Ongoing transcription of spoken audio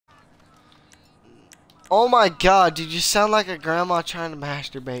Oh my god, dude, you sound like a grandma trying to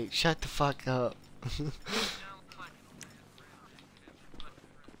masturbate. Shut the fuck up.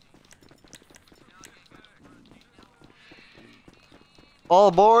 All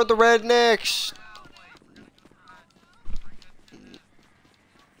aboard the rednecks!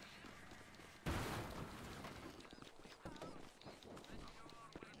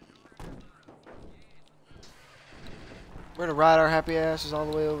 We're gonna ride our happy asses all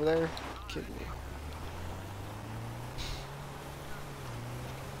the way over there. Kidding me.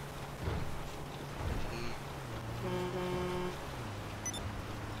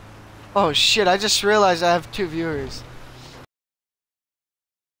 Oh shit, I just realized I have 2 viewers.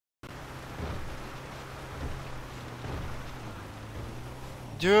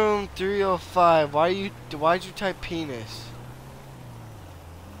 Doom 305, why'd you type penis?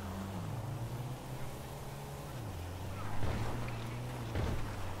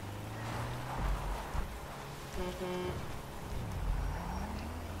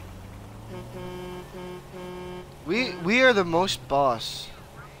 We are the most boss.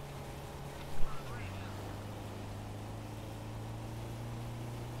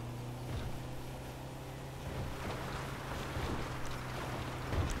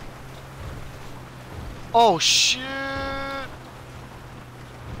 Oh shit!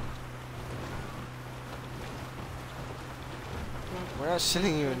 We're not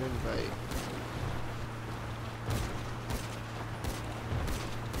sending you an invite.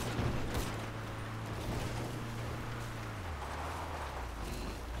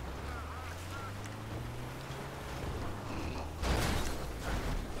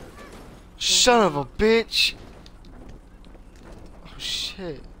 Son of a bitch! Oh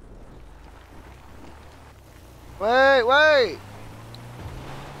shit. Wait, wait!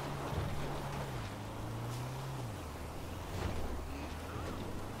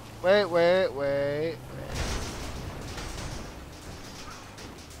 Wait.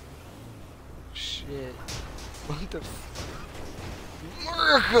 Shit. What the f-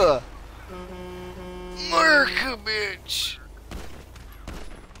 America! America, bitch!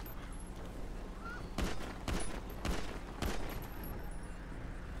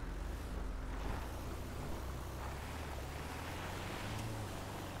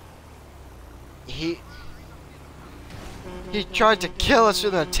 He tried to kill us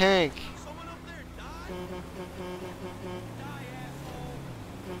with a tank.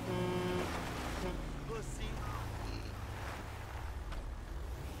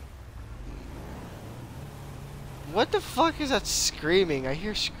 What the fuck is that screaming? I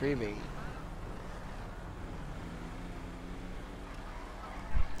hear screaming.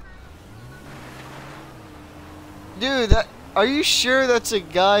 Dude, are you sure that's a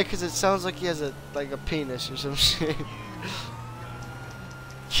guy? Cause it sounds like he has a penis or some shit.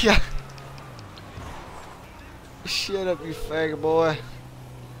 Yeah. Shut up, you faggot boy.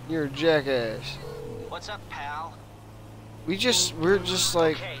 You're a jackass. What's up, pal? We're just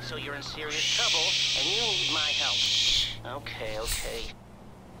like. Okay, so you're in serious trouble and you need my help. Okay.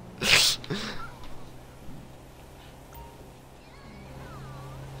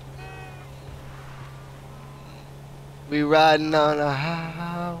 We riding on the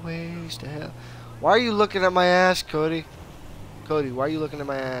highways to hell. Why are you looking at my ass, Cody? Cody, why are you looking at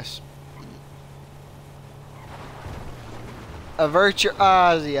my ass? Avert your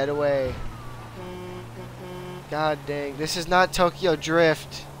eyes the other way. God dang, this is not Tokyo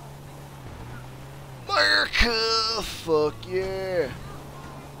Drift. America, fuck yeah.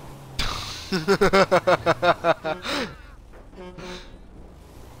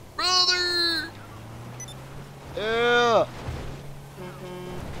 Brother! Yeah!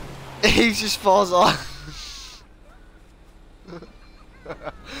 He just falls off.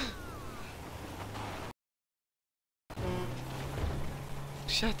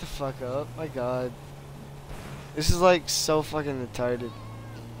 Shut the fuck up, my god. This is like so fucking retarded.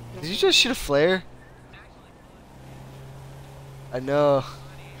 Did you just shoot a flare? I know.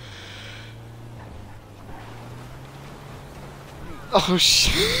 Oh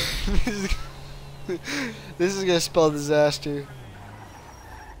shit. This is gonna spell disaster.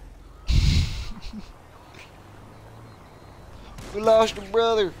 We lost a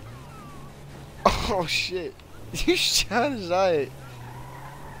brother. Oh shit. You shot his eye.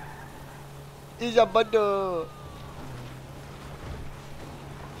 He's a bundle.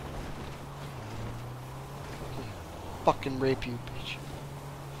 Fucking rape you, bitch.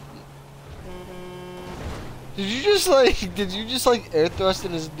 Did you just like air thrust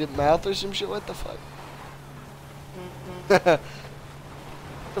in his mouth or some shit? What the fuck?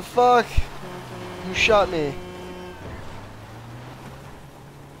 The fuck? You shot me.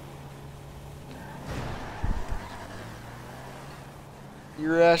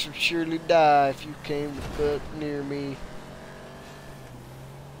 Your ass would surely die if you came to foot near me.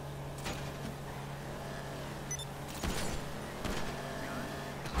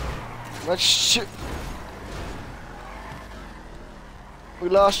 Let's shoot. We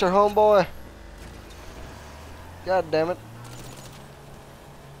lost our homeboy. God damn it.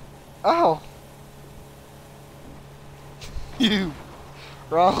 Oh. You.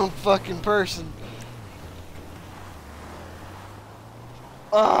 Wrong fucking person.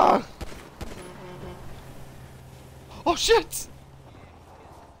 Ah. Oh shit.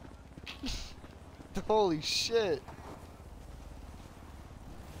 Holy shit.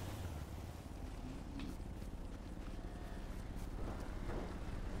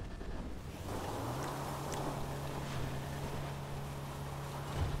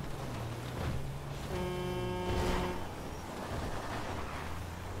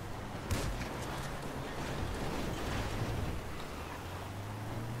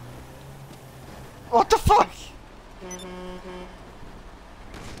 What the fuck?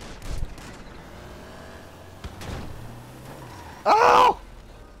 Ow!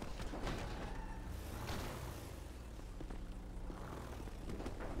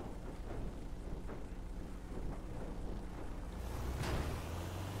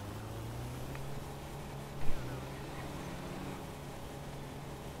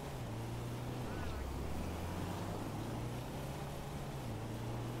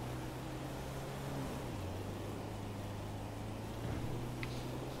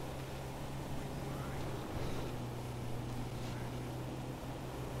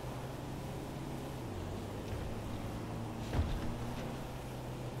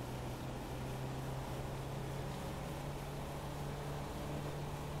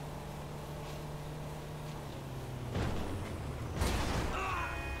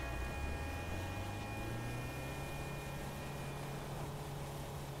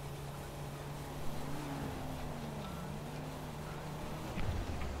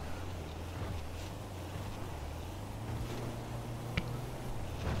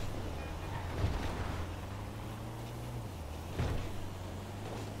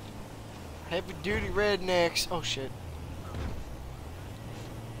 Heavy duty rednecks. Oh shit.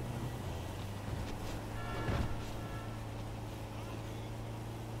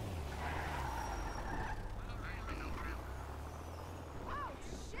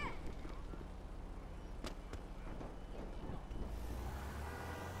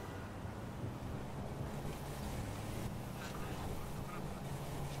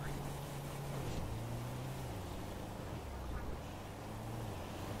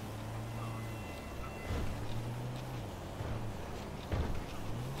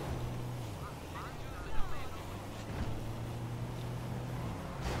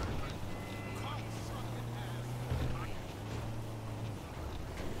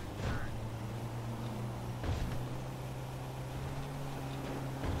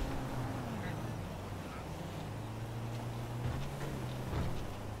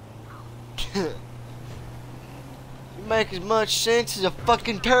 You make as much sense as a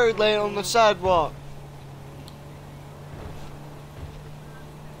fucking turd laying on the sidewalk.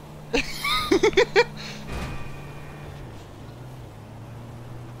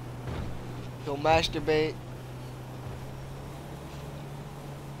 Go masturbate.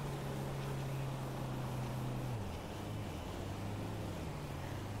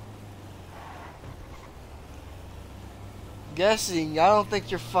 Guessing? I don't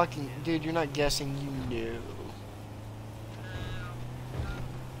think you're fucking... Dude, you're not guessing. You knew.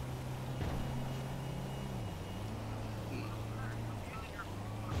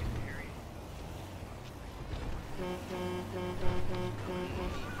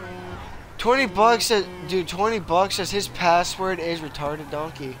 $20 says... Dude, $20 says his password is retarded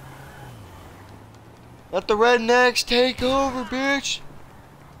donkey. Let the rednecks take over, bitch!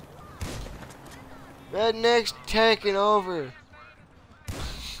 Rednecks taking over.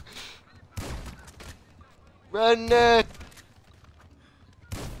 Redneck.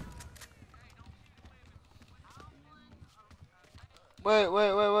 Wait.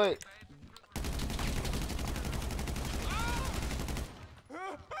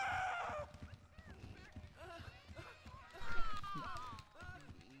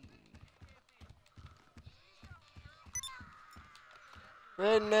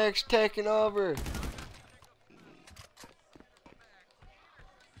 Rednecks taking over.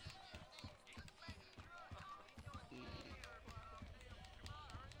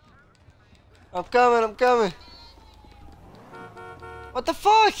 I'm coming. What the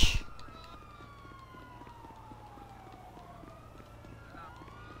fuck?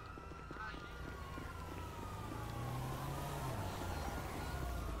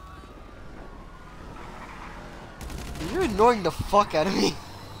 You're annoying the fuck out of me.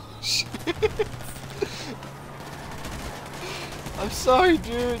 I'm sorry,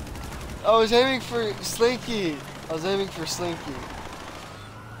 dude. I was aiming for Slinky.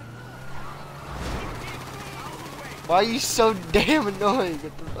 Why are you so damn annoying?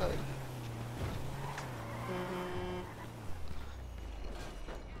 What the fuck?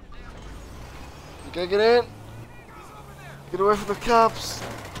 You gotta get in. Get away from the cops.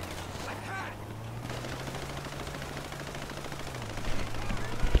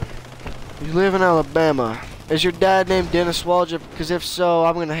 You live in Alabama. Is your dad named Dennis Waldrop? Because if so,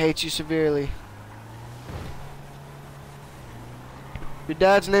 I'm gonna hate you severely. Your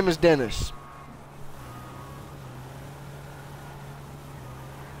dad's name is Dennis.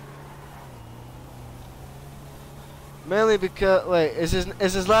 Mainly because, wait, is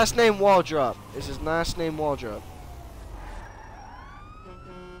his last name Waldrop? Is his last name Waldrop?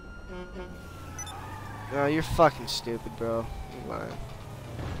 No, you're fucking stupid, bro. You're lying.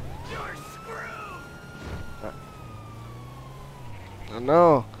 You're screwed. I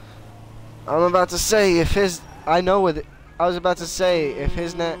know. I'm about to say if his, I was about to say if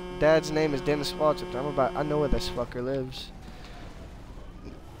his dad's name is Dennis Waldrop, I know where this fucker lives.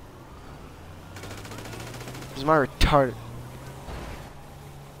 Is my retarded?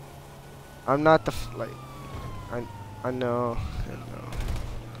 I'm not the I know.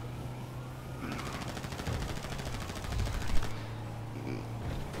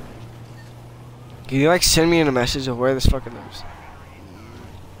 Can you like send me in a message of where this fucker lives?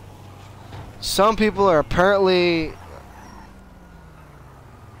 Some people are apparently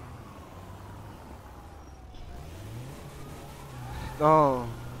oh.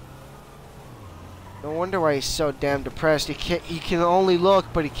 No wonder why he's so damn depressed. He can only look,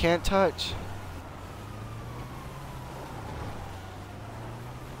 but he can't touch.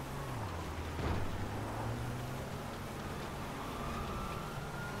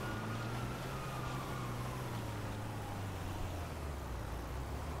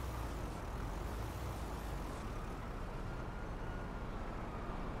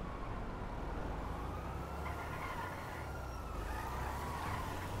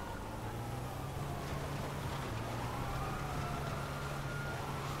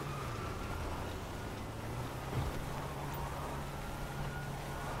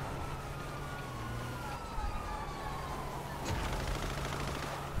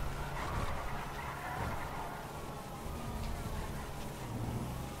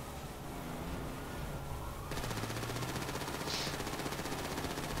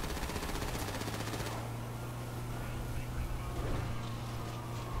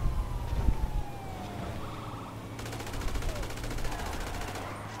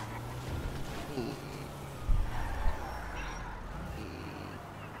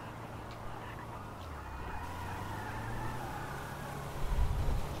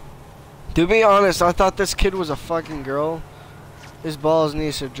 To be honest, I thought this kid was a fucking girl. His balls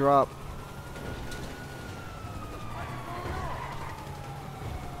needs to drop.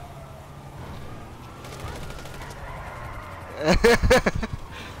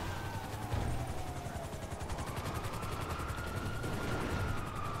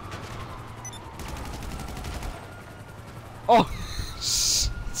 Oh!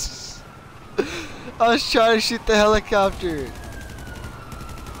 I was trying to shoot the helicopter.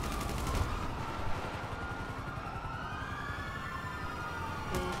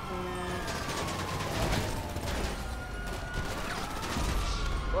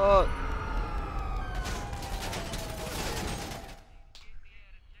 Fuck.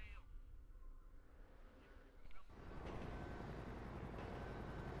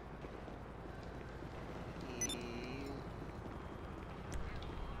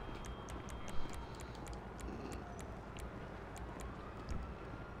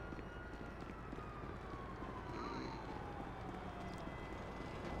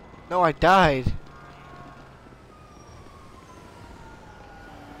 No, I died.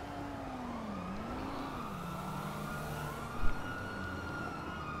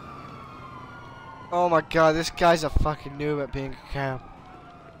 Oh my god, this guy's a fucking noob at being a cop.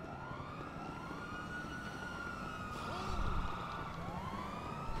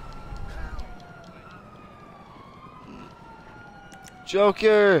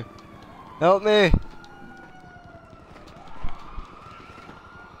 Joker! Help me!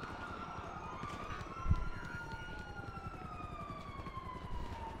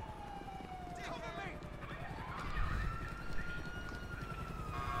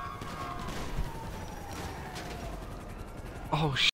 Oh,